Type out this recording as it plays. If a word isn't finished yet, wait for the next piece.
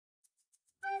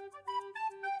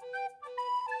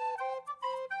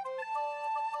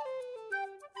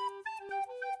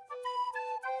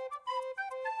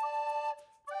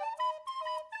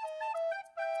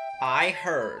I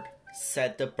heard,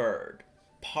 said the bird.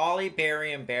 Polly,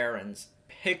 Berrien, Berends.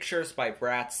 Pictures by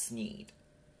Sneed.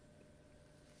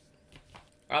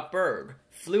 A bird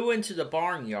flew into the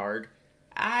barnyard.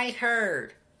 I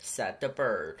heard, said the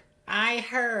bird. I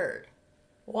heard.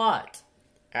 What?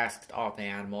 Asked all the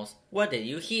animals. What did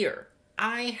you hear?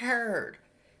 I heard,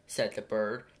 said the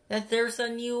bird, that there's a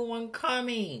new one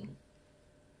coming.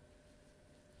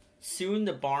 Soon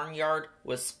the barnyard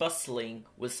was bustling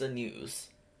with the news.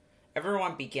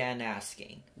 Everyone began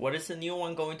asking, what is the new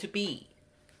one going to be?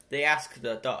 They asked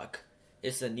the duck,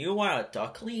 is the new one a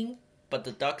duckling? But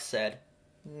the duck said,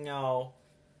 no.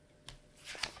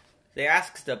 They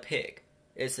asked the pig,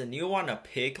 is the new one a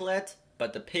piglet?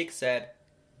 But the pig said,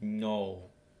 no.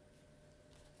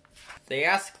 They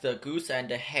asked the goose and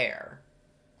the hare.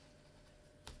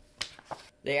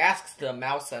 They asked the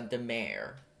mouse and the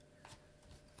mare.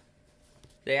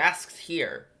 They asked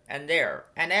here and there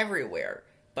and everywhere,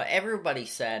 but everybody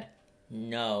said,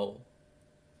 no.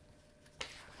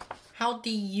 How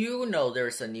do you know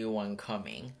there's a new one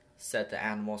coming? Said the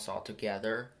animals all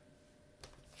together.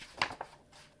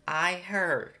 I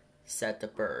heard, said the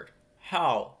bird.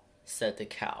 How? Said the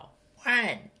cow.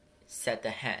 When? Said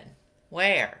the hen.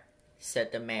 Where?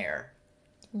 Said the mare.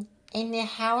 In the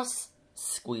house,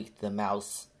 squeaked the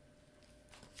mouse.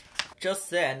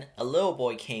 Just then, a little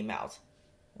boy came out.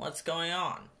 What's going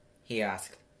on? He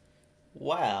asked.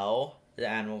 Well, the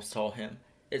animals told him,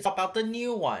 it's about the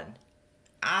new one.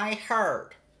 I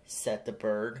heard, said the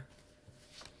bird.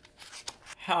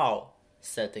 How?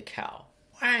 Said the cow.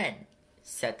 When?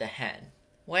 Said the hen.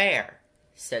 Where?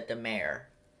 Said the mare.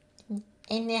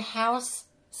 In the house,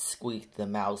 squeaked the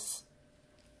mouse.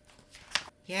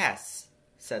 Yes,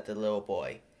 said the little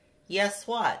boy. Yes,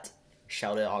 what?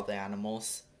 Shouted all the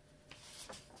animals.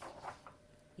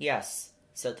 Yes,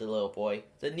 said the little boy.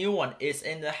 The new one is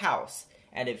in the house,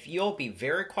 and if you'll be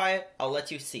very quiet, I'll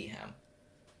let you see him.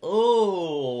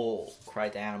 Oh,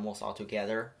 cried the animals all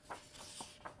together.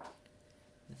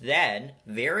 Then,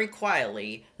 very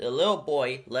quietly, the little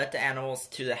boy led the animals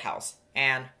to the house,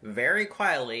 and, very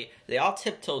quietly, they all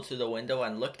tiptoed to the window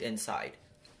and looked inside.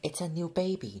 It's a new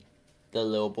baby, the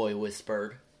little boy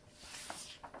whispered.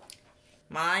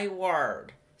 My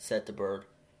word, said the bird.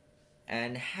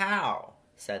 And how?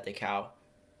 Said the cow.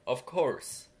 Of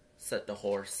course, said the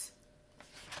horse.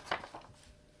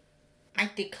 I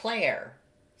declare,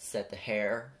 said the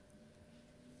hare.